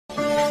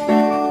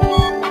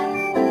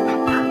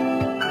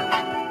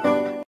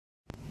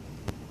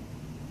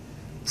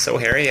So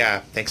Harry,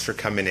 thanks for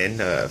coming in,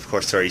 of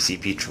course, to our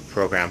ECP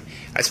program.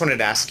 I just wanted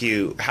to ask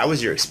you, how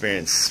was your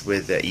experience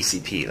with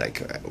ECP?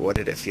 Like, what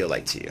did it feel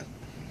like to you?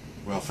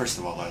 Well, first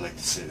of all, I'd like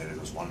to say that it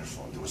was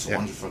wonderful. It was a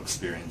wonderful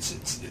experience.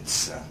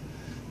 It's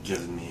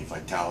given me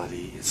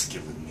vitality. It's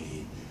given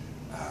me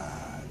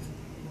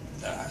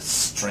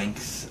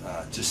strength.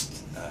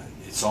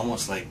 It's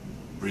almost like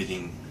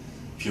breathing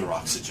pure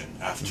oxygen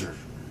after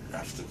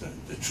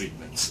the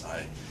treatments.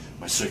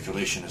 My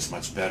circulation is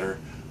much better.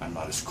 I'm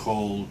not as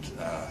cold.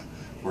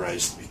 Where I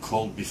used to be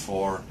cold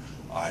before,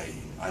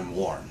 I'm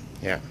warm.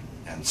 Yeah.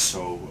 And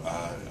so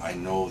I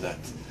know that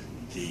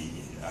the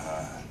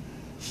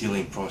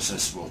healing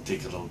process will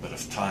take a little bit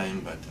of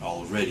time, but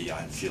already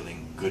I'm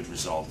feeling good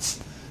results.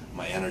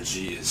 My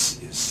energy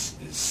is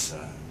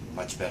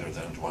much better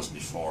than it was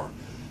before.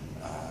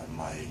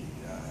 My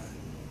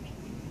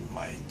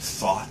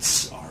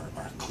thoughts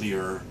are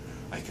clearer.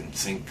 I can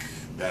think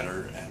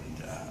better,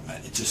 and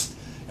it's just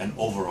an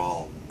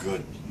overall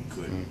good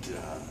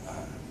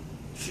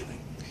feeling.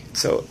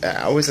 So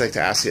I always like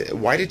to ask you,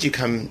 why did you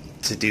come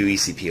to do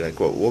ECP? Like,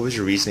 what was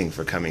your reasoning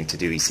for coming to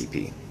do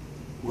ECP?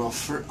 Well,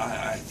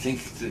 I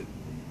think that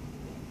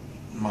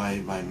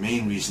my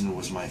main reason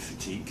was my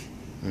fatigue,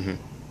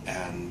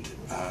 and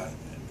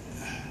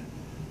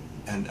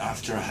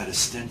after I had a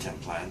stent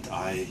implant,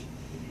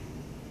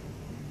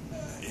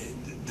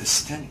 the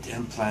stent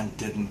implant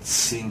didn't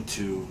seem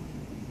to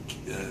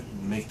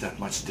make that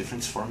much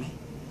difference for me,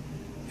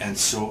 and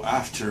so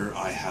after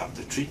I have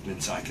the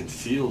treatments, I can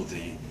feel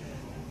the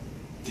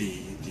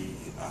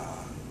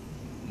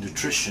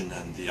nutrition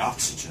and the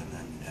oxygen,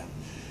 and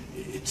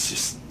it's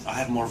just, I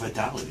have more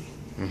vitality.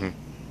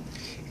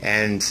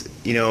 And,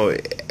 you know,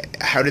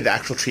 how did the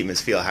actual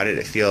treatments feel? How did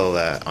it feel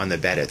on the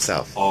bed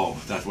itself? Oh,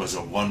 that was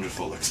a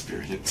wonderful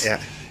experience. Yeah.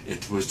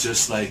 It was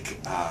just like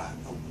a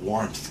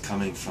warmth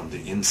coming from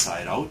the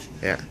inside out.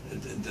 Yeah.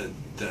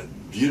 The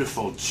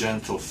beautiful,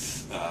 gentle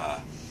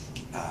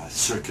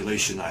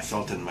circulation I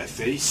felt in my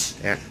face.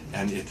 Yeah.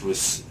 And it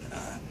was,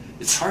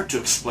 it's hard to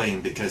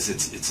explain because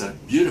it's a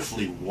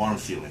beautifully warm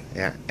feeling.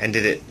 Yeah. And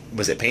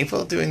was it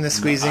painful doing the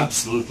squeezing? No,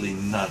 absolutely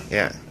none.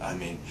 Yeah. I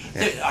mean,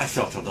 I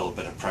felt a little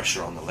bit of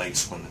pressure on the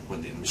legs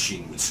when the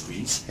machine would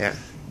squeeze. Yeah.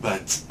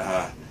 But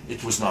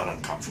it was not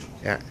uncomfortable.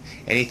 Yeah.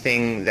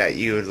 Anything that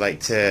you would like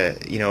to,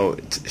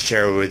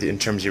 share with in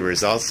terms of your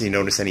results? Do you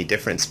notice any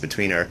difference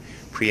between our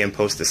pre and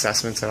post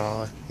assessments at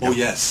all? Oh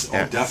yes.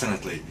 Yeah. Oh,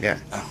 definitely. Yeah.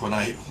 When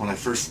I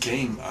first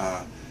came,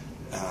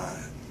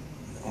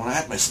 when I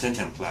had my stent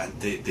implant,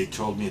 they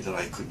told me that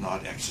I could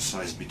not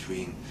exercise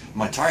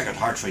my target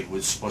heart rate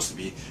was supposed to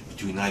be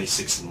between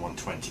 96 and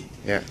 120.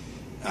 Yeah.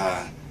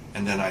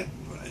 And then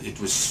it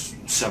was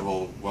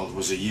it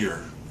was a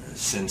year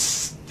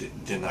since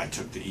then I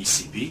took the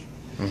ECP.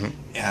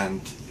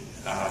 And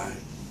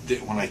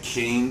when I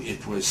came,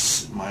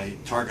 my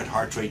target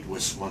heart rate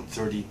was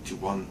 130 to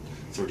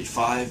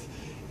 135,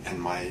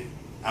 and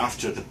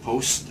after the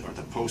post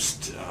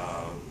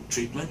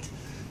treatment,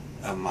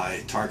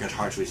 my target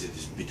heart rate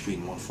is between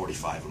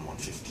 145 and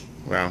 150.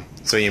 Wow!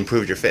 So you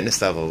improved your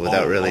fitness level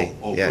without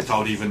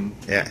without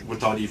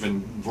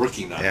even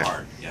working that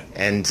hard. Yeah.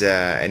 And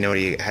I know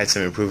you had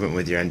some improvement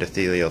with your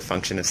endothelial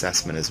function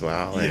assessment as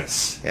well. And,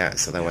 yes. Yeah.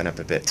 So that went up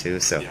a bit too.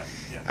 So, yeah.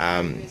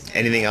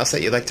 Anything else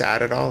that you'd like to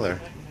add at all, or?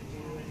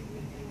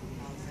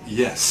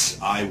 Yes,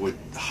 I would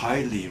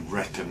highly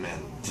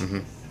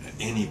recommend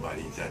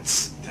anybody that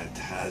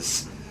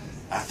has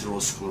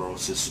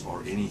atherosclerosis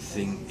or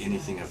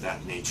anything of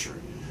that nature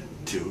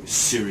to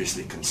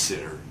seriously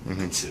consider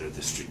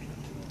this treatment.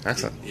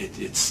 Excellent.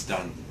 It's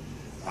done,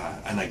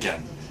 and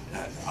again,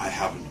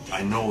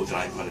 I know that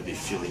I'm going to be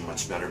feeling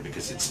much better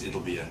because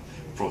it'll be a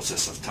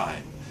process of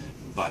time,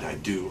 but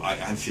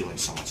I'm feeling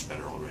so much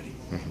better already.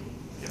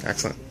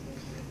 Excellent.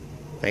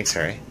 Thanks,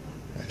 Harry.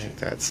 I think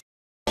that's